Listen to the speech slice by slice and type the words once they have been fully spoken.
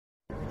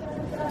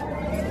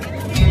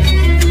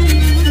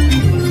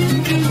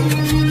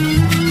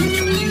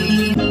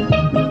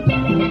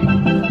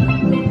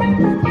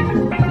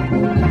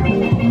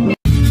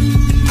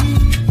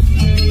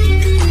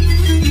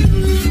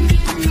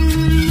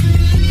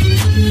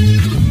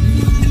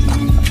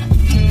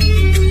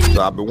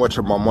So I've been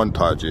watching my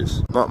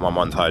montages. Not my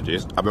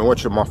montages. I've been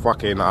watching my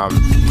fucking I've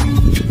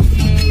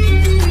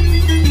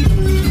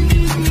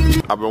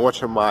been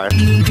watching my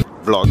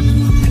vlogs,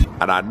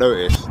 and I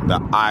noticed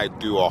that I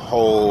do a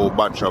whole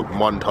bunch of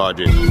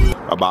montages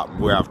about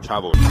where I've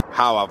travelled,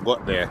 how I've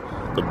got there,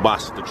 the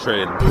bus, the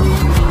train.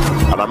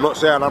 And I'm not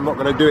saying I'm not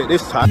gonna do it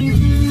this time,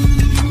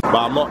 but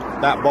I'm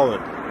not that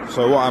bothered.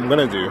 So what I'm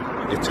gonna do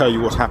is tell you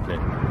what's happening.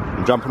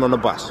 I'm jumping on the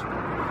bus.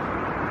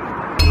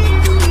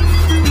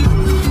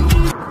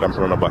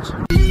 Jumping on the bus.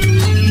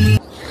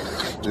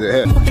 Is it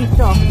here? Me,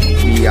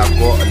 I've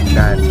got a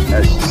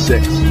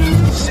 9S6.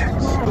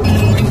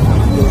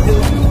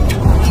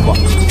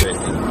 Fuck's sake,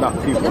 enough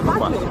people on the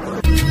bus.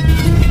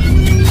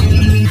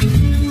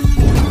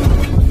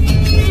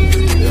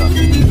 Yeah.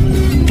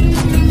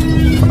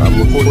 I'm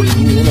recording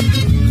you, innit?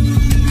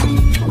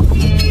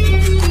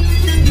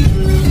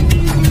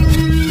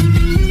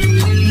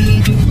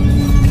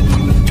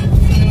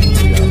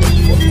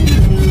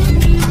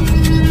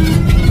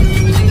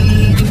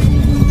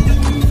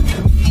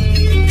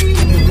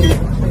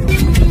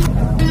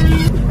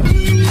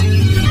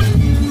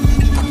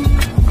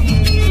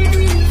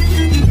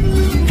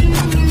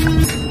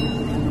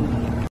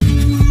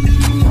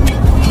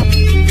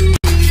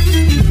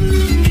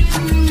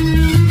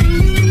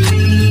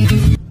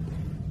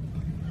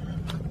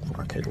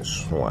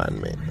 Swine,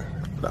 mate.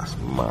 That's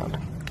mad.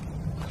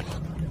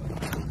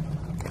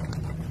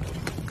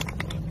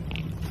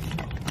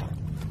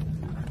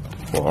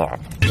 Wow.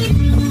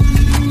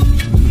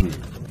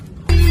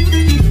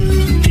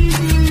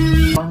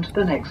 On to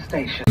the next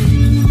station. I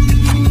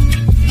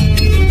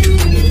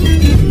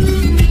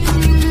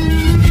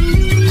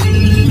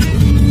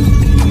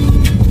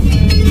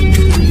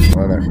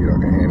don't know if you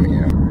don't can hear me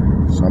here.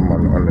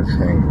 Someone on the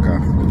train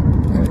gaff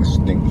and it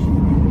stinks.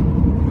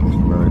 It's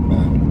very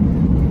bad.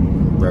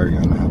 Very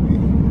unhappy.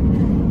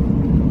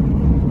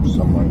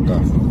 Someone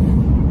gaffed.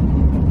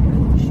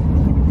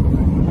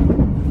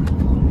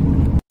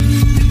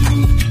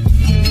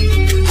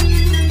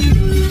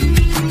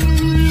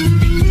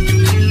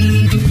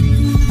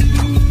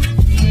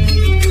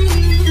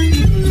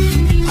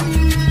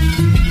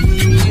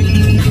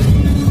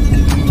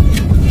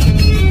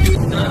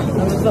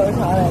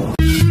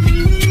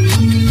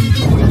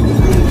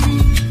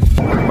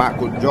 Back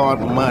with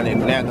Jordan money,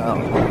 nigga.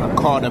 I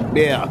caught a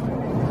beer.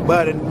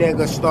 But a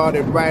nigga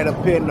started right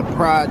up in the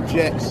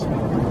projects.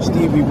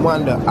 Stevie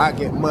Wonder, I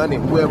get money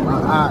with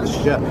my eyes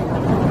shut.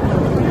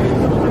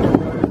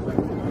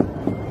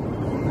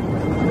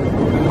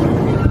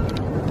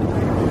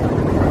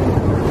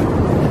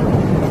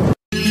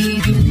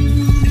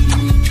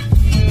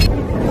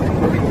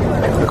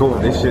 Look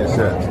what this shit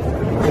says.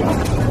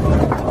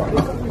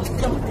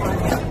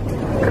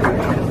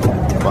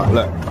 But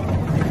look.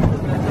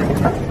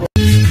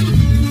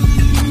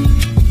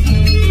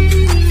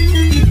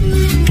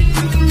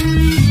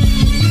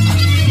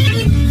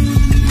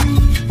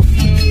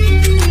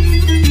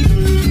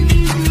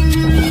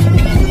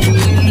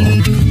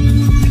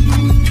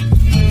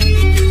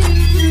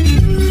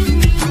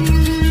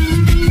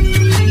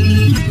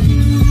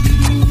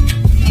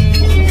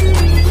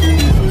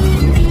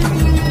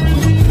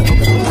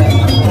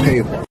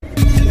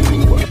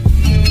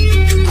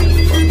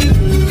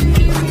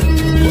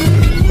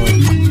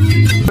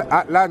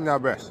 Alanya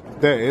best.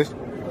 There it is.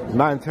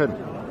 9:10.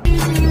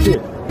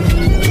 Shit.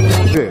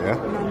 Shit, yeah.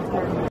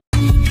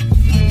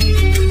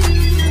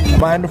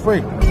 Am I in the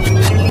free?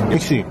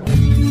 Is she?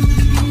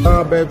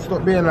 Oh, babe,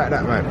 stop being like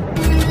that, man.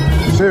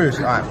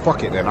 Seriously? Alright,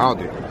 fuck it then, I'll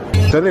do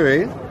it. So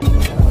anyway,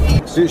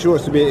 since she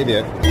wants to be an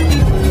idiot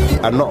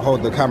and not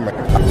hold the camera,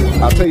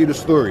 I'll tell you the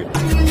story.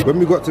 When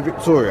we got to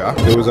Victoria,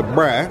 there was a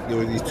bra, there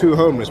was these two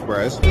homeless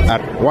bras,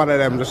 and one of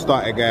them just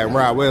started going,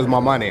 right, where's my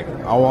money?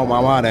 I want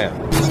my money.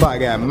 Started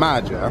getting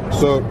mad, yeah?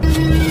 So,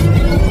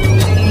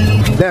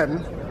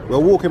 then, we're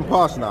walking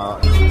past now.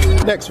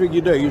 Next thing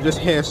you do, you just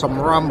hear some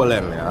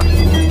rumbling, yeah?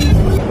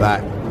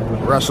 Like,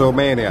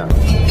 WrestleMania.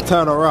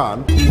 Turn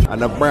around,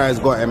 and the bra's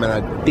got him in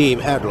a deep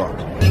headlock.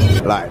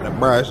 Like, the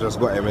bra's just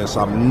got him in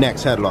some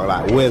next headlock,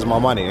 like, where's my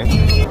money?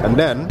 And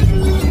then,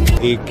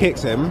 he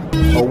kicks him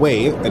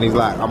away, and he's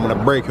like, I'm gonna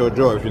break your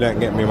jaw if you don't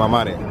get me my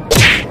money.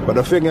 But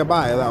the thing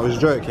about it that was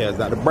joke here is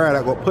that the bra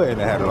that got put in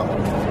the headlock,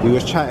 he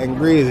was chatting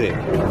greasy.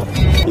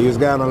 He was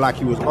going on like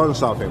he was on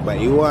something, but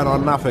he weren't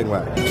on nothing.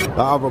 Like the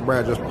other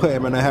bra just put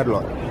him in a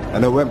headlock,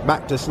 and then went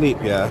back to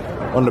sleep, yeah,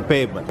 on the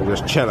pavement,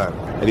 just chilling.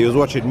 And he was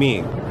watching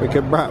me.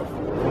 Wicked bruv,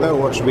 don't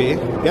watch me,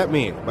 get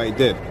me. But he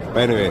did.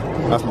 But anyway,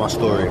 that's my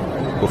story.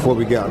 Before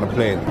we get on the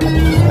plane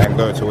and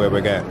go to where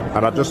we're going.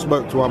 And I just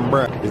spoke to one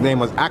bra. His name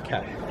was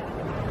Akash.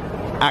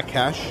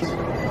 Akash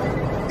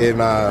in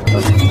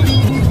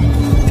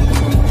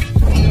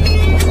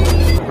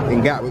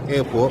Gatwick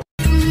Airport.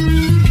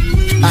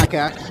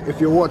 Akash, if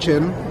you're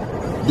watching,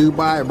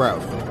 Dubai,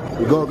 bruv.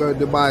 We gotta go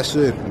to Dubai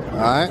soon,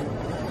 alright?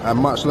 And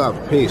much love,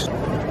 peace.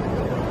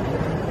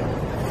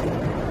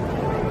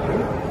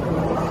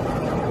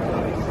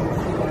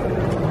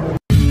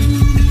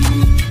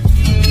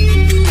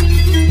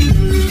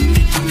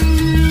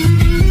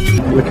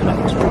 Looking at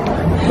this,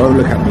 Don't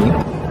look at me.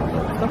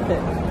 Stop it.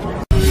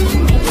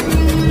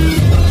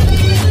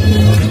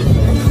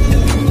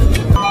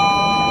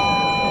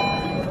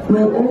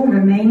 Will all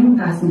remaining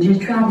passengers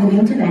travelling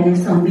into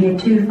Venice on Via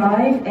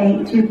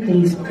 2582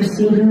 please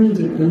proceed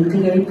immediately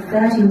to gate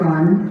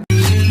 31?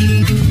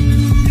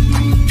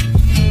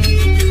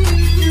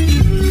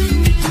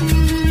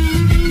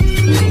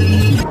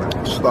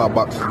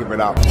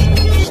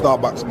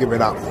 Starbucks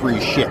giving out free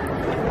shit.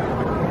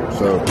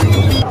 So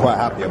quite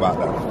happy about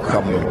that.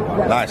 Something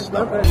nice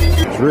stuff.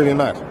 It's really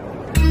nice.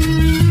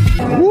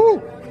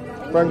 Woo!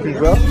 Thank you,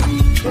 sir.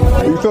 What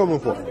are you filming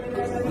for?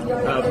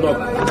 Vlog.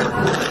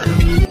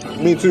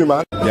 Me too,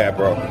 man. Yeah,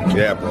 bro.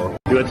 Yeah, bro.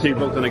 You got 2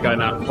 vlogs on the go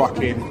now.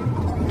 Fucking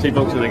 2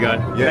 vlogs on the go.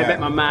 Yeah. I bet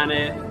my man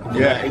here.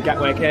 Yeah. In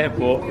Gatwick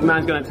Airport. The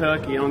man's going to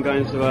Turkey and I'm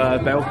going to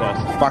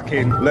Belfast.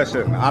 fucking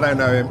listen. I don't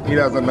know him. He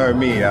doesn't know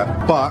me.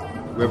 Yeah? But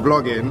we're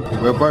vlogging.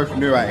 We're both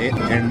new at it.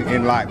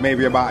 In like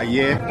maybe about a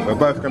year, we're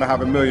both gonna have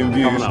 1 million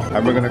views,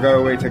 and we're gonna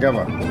go away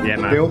together. Yeah,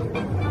 man. Deal?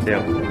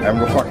 Deal. And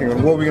we're fucking.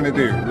 What are we gonna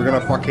do? We're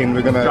gonna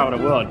travel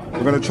the world.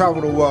 We're gonna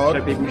travel the world.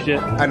 Show people shit.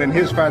 And then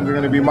his fans are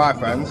gonna be my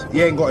fans.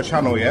 He ain't got a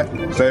channel yet,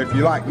 so if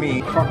you like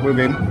me, fuck with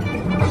him.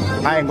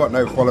 I ain't got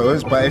no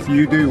followers, but if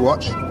you do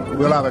watch,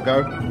 we'll have a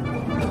go. Yeah,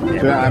 Do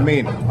you know what I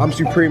mean? I'm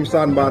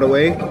Supremeson, by the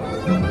way.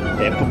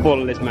 Yeah,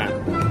 footballer this man.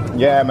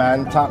 Yeah,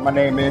 man. Type my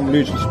name in,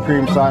 Lucchi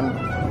Supremeson,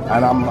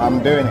 and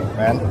I'm doing it,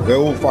 man. We're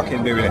all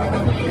fucking doing it.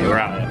 You're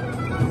out there.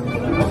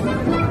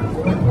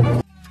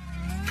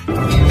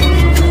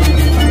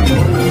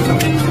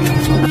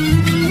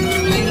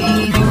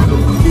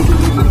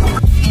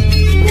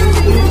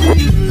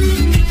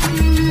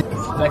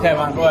 Okay,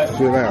 man. Bye.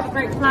 See you later.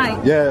 Great flight.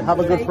 Yeah, have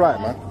a good flight,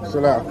 man. See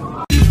you later.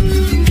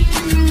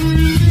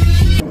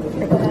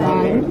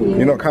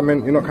 You're not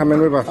coming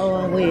with us? Oh,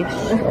 I wish.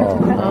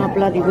 Oh,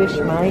 bloody wish,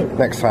 mate.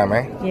 Next time,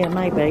 eh? Yeah,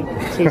 maybe.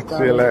 Cheers,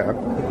 See you later.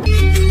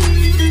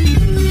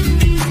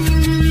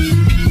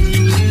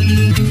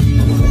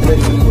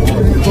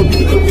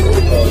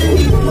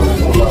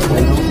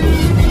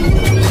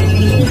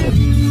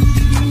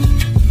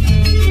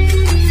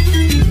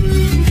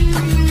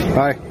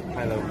 Hi.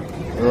 Hello.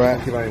 Alright.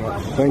 Thank you very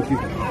much. Thank you.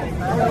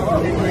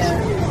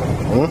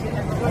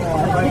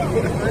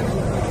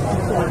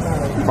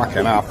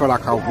 Fucking hell, I feel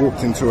like I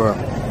walked into a...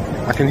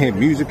 I can hear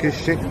music and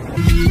shit. Turn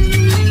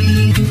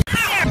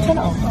it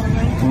off.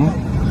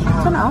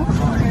 Turn it off.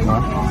 No.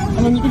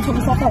 And then you can talk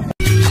yourself up.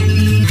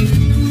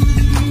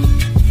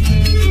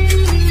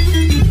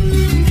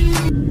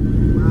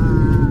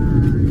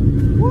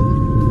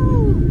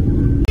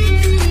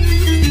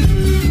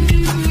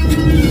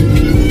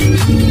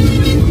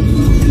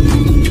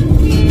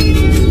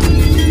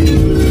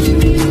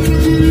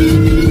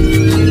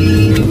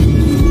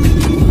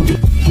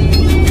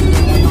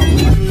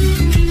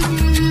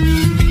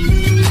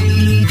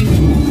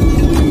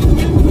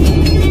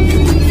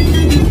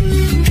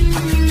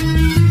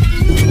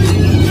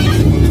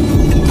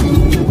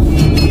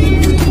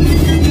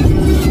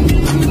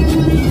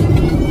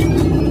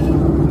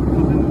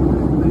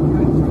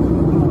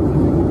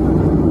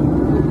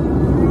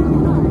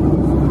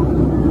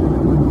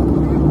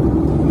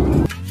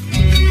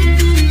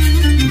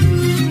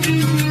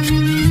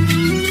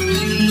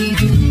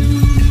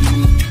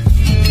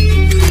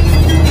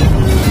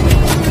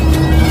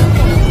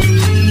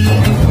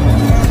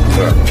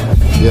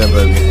 Yeah,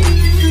 baby.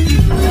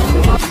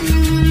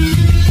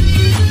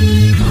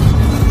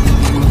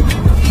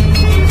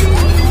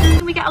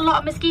 We get a lot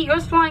of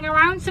mosquitoes flying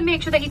around, so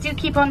make sure that you do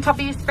keep on top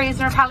of your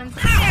sprays and repellents.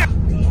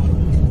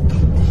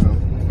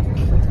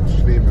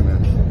 Sleeping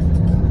in.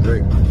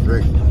 Drink.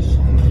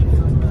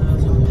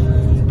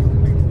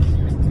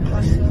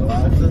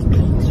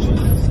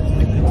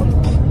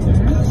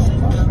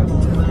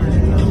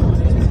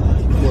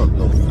 What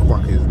the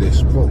fuck is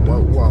this? What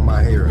am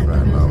I hearing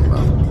right now,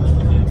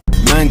 man?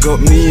 Man got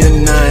me a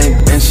 9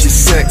 and she's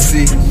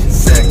sexy.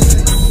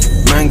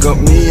 Man got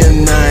me a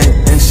 9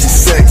 and she's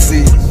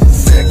sexy.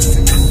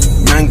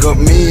 Man got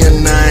me a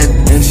 9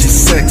 and she's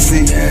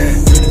sexy.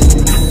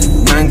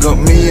 Man got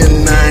me a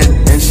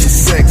 9 and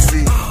she's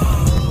sexy.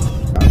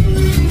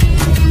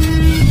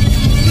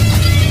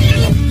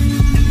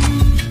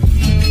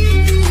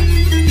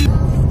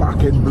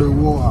 Fucking blue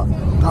water.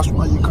 That's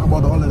why you come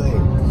on holiday.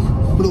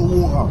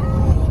 Blue water.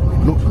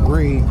 Looks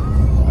green.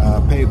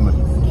 Pavement.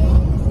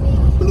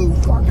 Blue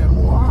fucking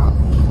water.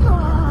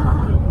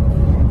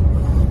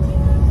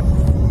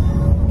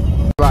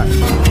 Right.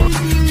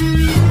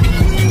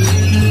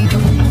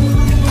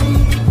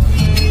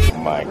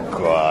 My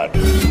God.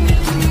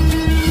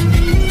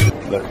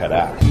 Look at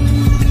that.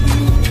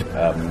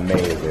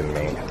 Amazing,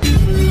 mate.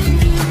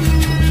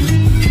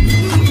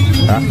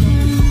 Huh?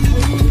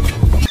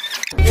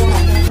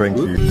 Thank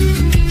you.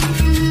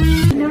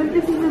 You know if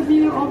this is a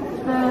view of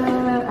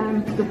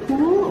the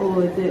pool,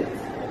 or is it?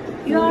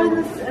 You are on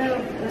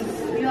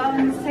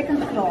the second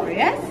floor,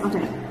 yes?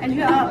 Okay. And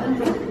you are on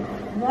the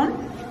one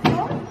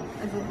floor?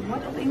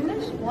 What of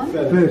English? One?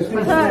 First.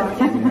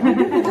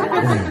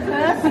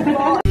 First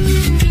floor.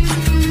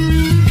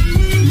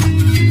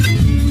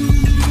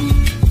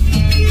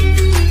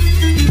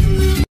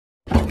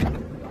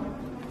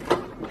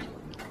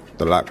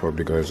 light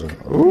probably goes on.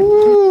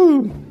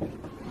 Ooh!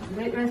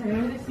 Wait, let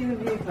me just see the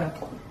view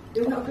first.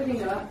 You're not cooking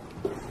that.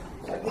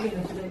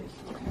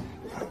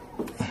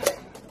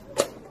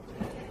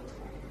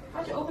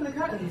 How'd you open the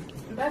curtains?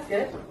 That's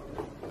good.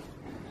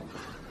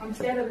 I'm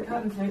scared of the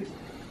curtains, Luke.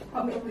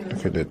 Help me open them.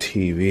 Look at the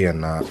TV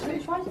and that.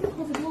 Luke, why did you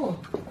close the door?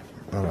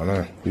 I don't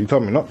know. You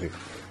told me not to.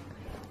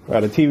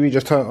 Right, the TV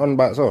just turned on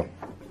by itself.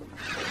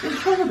 Did you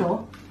close the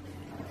door?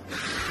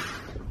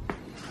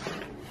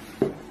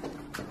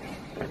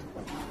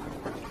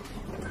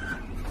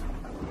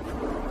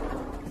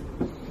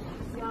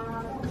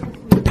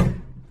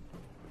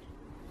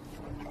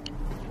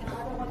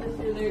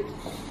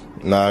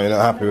 No, you're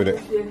not happy with it.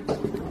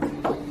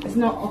 It's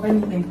not of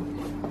anything.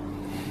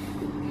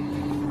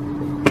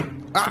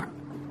 Ah!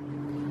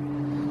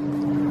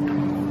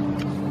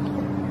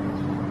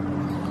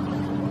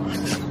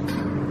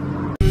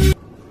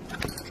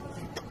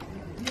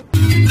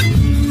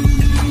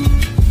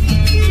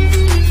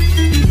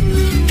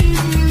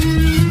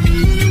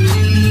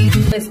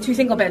 There's 2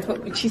 single beds,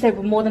 but she said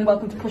we're more than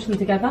welcome to push them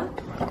together.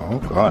 Oh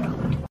god.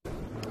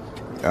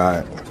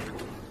 Alright.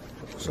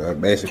 So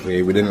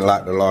basically we didn't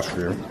like the last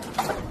room.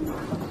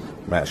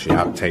 I'm actually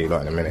have to tell you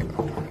that in a minute.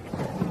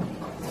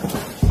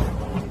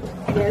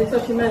 Yeah, that's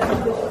what she meant. She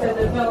said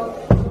there's no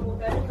double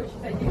bed, but she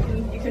said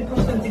you can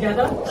push them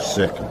together.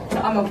 Sick. So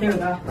I'm okay with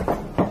that.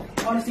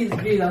 I want to see this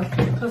view though.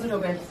 Close the door,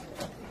 beds.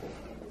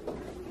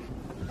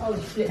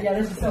 Oh shit, yeah,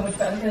 this is so much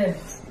better. Look at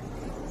this.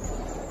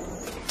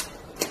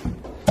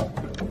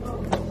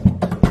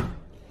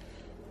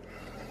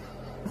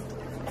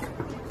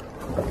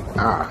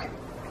 Ah.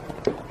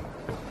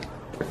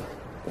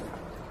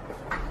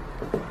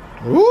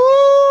 Woo!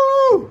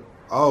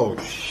 Oh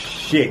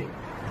shit.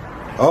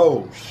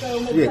 Oh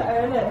shit.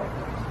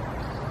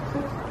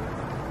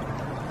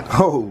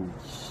 Oh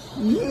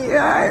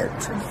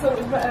shit. So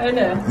much better, isn't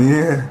it?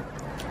 Yeah.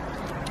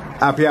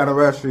 Happy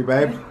anniversary,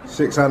 babe.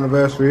 6th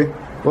anniversary.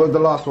 What was the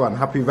last one?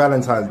 Happy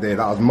Valentine's Day.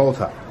 That was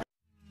Malta.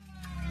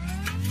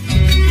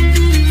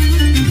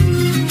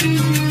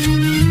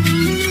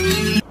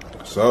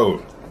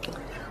 So,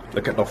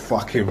 look at the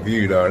fucking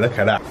view though. Look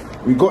at that.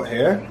 We got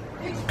here.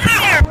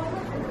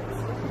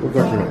 What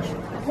documents?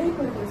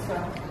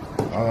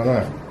 I don't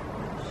know.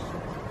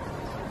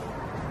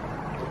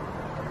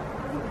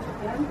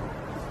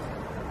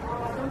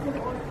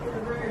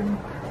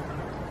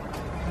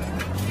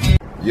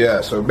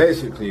 Yeah, so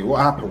basically what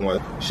happened was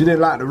she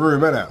didn't like the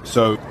room, innit?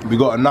 So we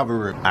got another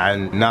room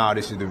and now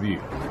this is the view.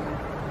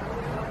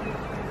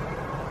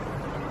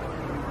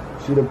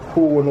 See the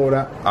pool and all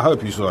that? I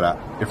hope you saw that.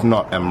 If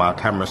not, then my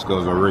camera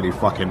skills are really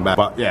fucking bad.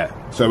 But yeah,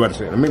 so wait a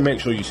second, let me make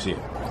sure you see it.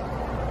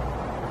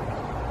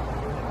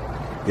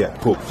 Yeah,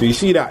 cool. So you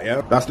see that, yeah?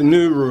 That's the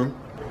new room.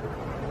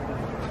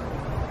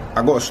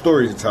 I got a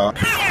story to tell.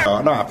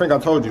 No, I think I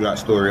told you that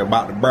story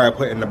about the bride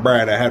putting the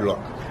bride in a headlock.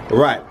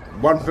 Right,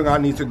 one thing I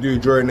need to do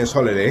during this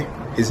holiday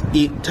is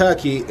eat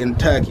turkey in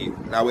Turkey.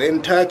 Now we're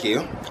in Turkey,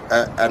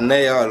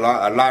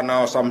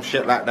 Alanya or some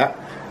shit like that.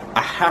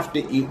 I have to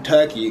eat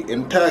turkey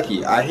in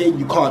Turkey. I hear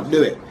you can't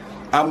do it.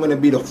 I'm gonna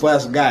be the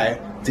first guy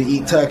to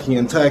eat turkey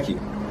in Turkey.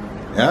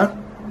 Yeah?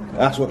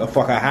 That's what the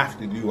fuck I have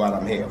to do while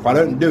I'm here. If I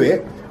don't do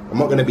it, I'm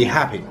not gonna be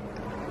happy.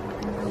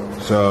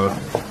 So,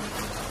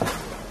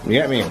 you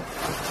get me?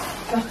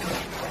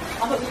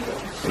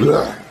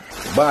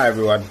 Bye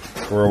everyone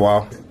for a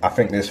while. I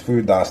think there's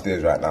food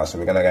downstairs right now, so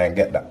we're gonna go and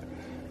get that.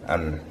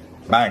 And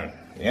bang,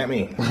 you get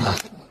me?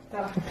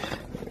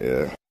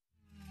 Yeah.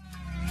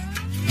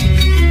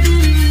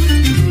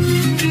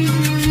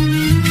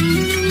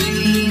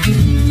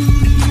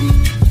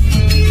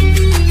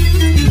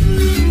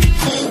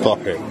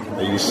 Stop it.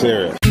 Are you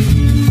serious?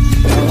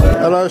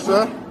 Hello,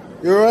 sir.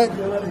 You alright?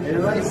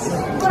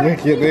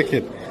 Naked,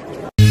 naked.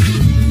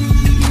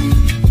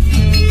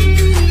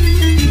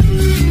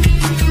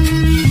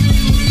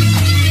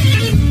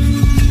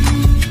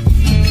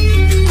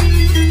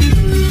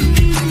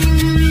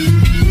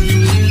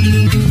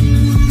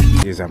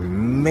 It's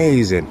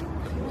amazing.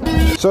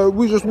 So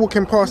we just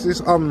walking past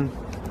this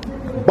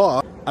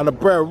bar and the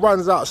bro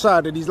runs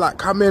outside and he's like,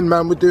 come in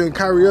man, we're doing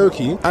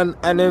karaoke, and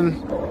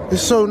then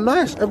it's so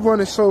nice. Everyone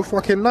is so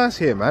fucking nice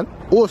here, man.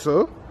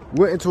 Also,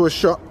 went into a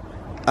shop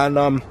and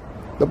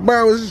the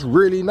bar was just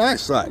really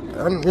nice, like,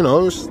 and you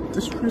know, it's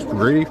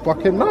really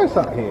fucking nice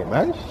out here,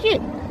 man.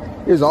 Shit.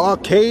 There's an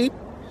arcade.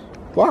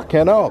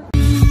 Fucking hell.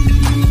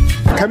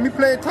 Can we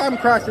play Time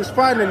Crisis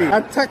finally?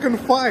 And Tekken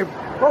 5.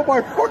 Oh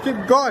my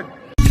fucking god.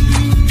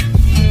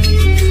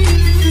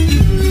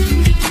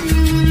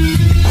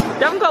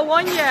 You haven't got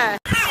one yet.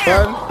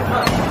 1,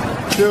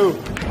 2,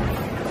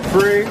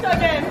 3. Start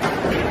again.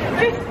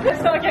 Let's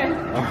start again.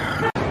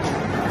 1,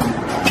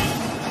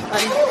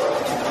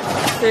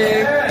 2,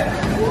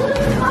 3.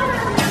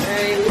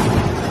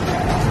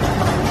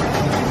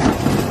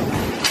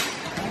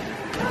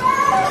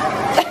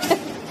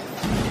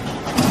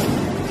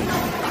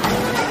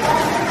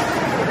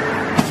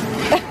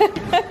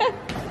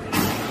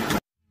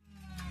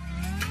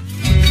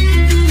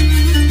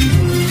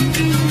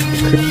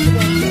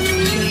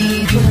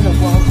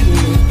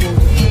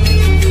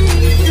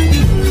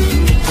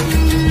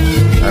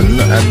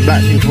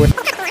 black people.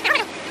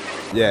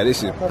 Yeah,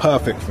 this is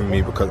perfect for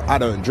me because I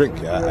don't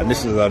drink, yeah, and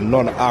this is a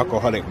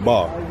non-alcoholic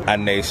bar,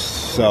 and they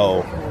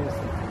sell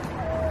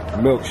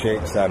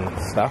milkshakes and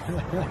stuff,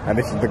 and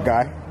this is the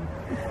guy,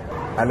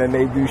 and then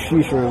they do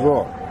shisha as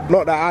well.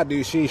 Not that I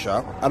do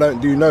shisha, I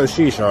don't do no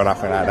shisha or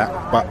nothing like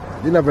that, but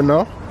you never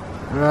know.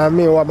 You know what I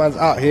mean? One man's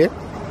out here.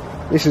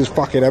 This is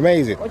fucking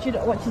amazing. What you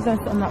say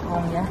on that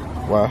one,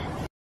 yeah? Well,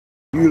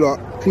 you lot,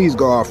 please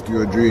go after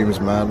your dreams,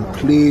 man.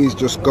 Please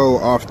just go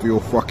after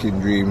your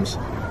fucking dreams.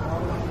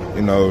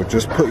 You know,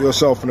 just put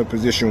yourself in a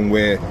position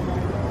where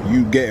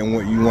you getting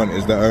what you want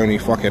is the only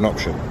fucking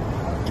option.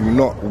 Do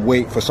not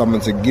wait for someone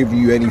to give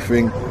you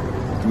anything.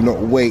 Do not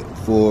wait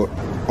for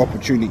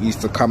opportunities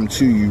to come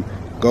to you.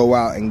 Go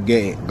out and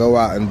get it. Go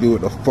out and do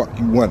what the fuck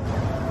you want.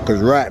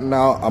 Because right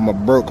now, I'm a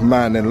broke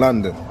man in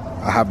London.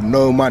 I have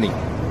no money.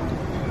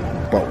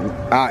 But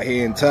out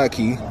here in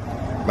Turkey,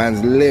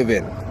 man's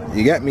living.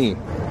 You get me?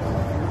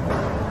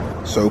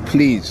 So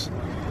please,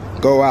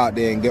 go out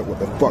there and get what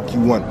the fuck you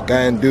want. Go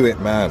and do it,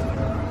 man.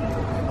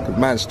 Because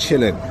man's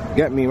chilling.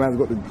 Get me? Man's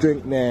got the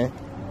drink there.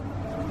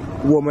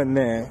 Woman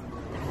there.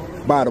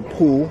 By the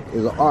pool.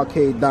 There's an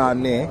arcade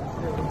down there.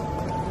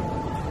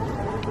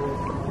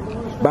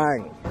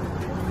 Bang.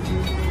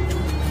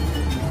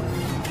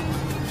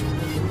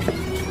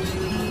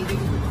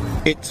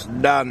 It's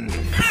done.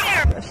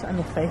 That's on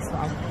your face,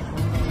 man.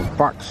 For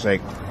fuck's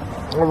sake.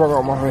 What have I got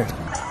on my face?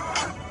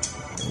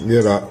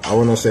 Yeah, I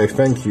want to say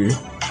thank you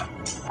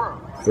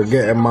for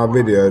getting my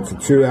video to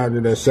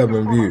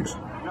 207 views.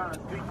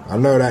 I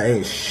know that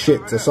ain't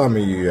shit to some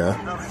of you,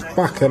 yeah?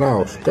 Fucking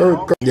hell.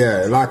 Go.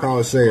 Yeah, like I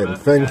was saying,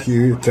 thank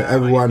you to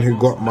everyone who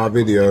got my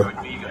video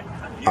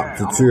up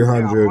to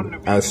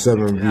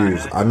 207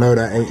 views. I know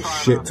that ain't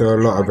shit to a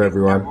lot of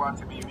everyone.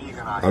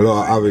 A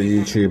lot of other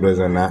YouTubers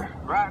and that.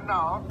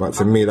 But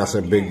to me, that's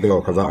a big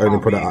deal because I only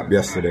put it up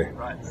yesterday.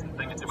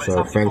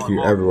 So thank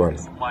you, everyone.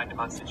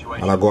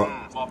 And I got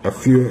a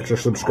few extra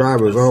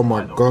subscribers. Oh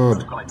my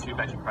god.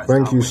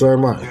 Thank you so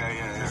much.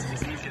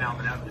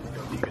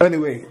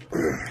 Anyway,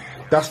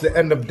 that's the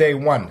end of day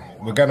one.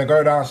 We're going to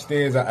go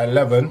downstairs at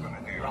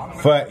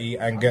 11:30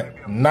 and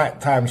get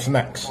nighttime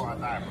snacks.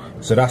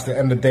 So that's the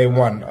end of day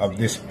one of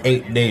this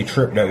 8-day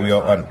trip that we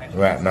are on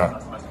right now.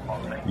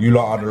 You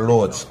lot are the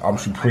lords. I'm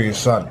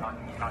Supremeson.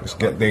 Let's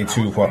get day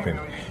 2 popping.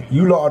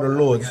 You lot are the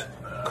lords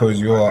because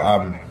you're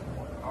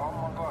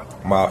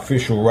my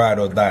official ride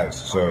or dies.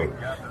 So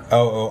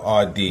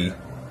LORD.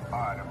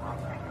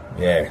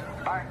 Yeah.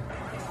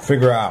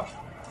 Figure it out.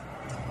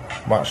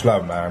 Much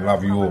love, man.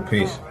 Love you all.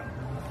 Peace.